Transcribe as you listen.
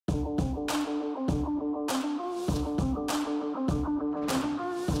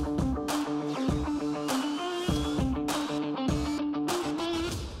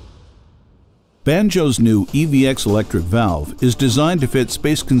Banjo's new EVX electric valve is designed to fit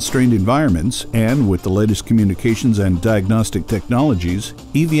space-constrained environments, and with the latest communications and diagnostic technologies,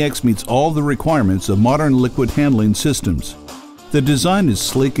 EVX meets all the requirements of modern liquid handling systems. The design is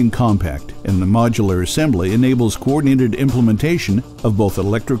sleek and compact, and the modular assembly enables coordinated implementation of both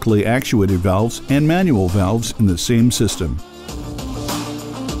electrically actuated valves and manual valves in the same system.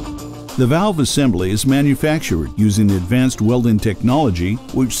 The valve assembly is manufactured using advanced welding technology,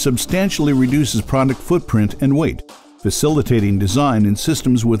 which substantially reduces product footprint and weight, facilitating design in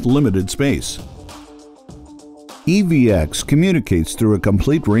systems with limited space. EVX communicates through a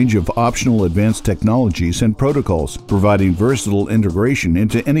complete range of optional advanced technologies and protocols, providing versatile integration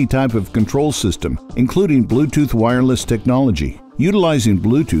into any type of control system, including Bluetooth wireless technology. Utilizing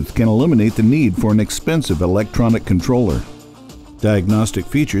Bluetooth can eliminate the need for an expensive electronic controller. Diagnostic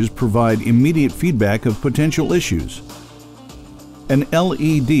features provide immediate feedback of potential issues. An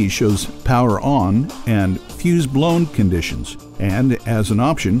LED shows power on and fuse blown conditions, and as an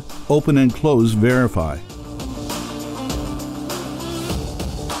option, open and close verify.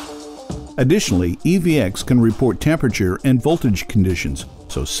 Additionally, EVX can report temperature and voltage conditions,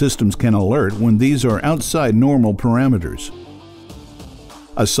 so systems can alert when these are outside normal parameters.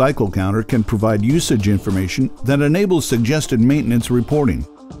 A cycle counter can provide usage information that enables suggested maintenance reporting.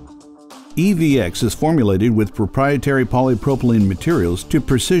 EVX is formulated with proprietary polypropylene materials to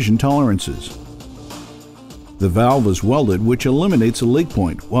precision tolerances. The valve is welded, which eliminates a leak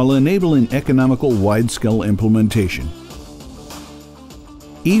point while enabling economical wide-scale implementation.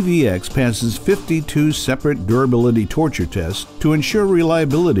 EVX passes 52 separate durability torture tests to ensure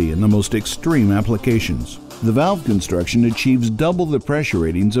reliability in the most extreme applications. The valve construction achieves double the pressure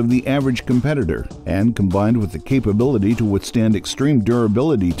ratings of the average competitor, and combined with the capability to withstand extreme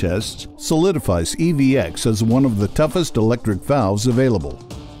durability tests, solidifies EVX as one of the toughest electric valves available.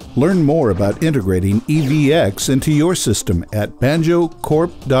 Learn more about integrating EVX into your system at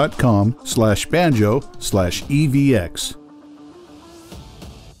banjocorp.com/banjo/EVX.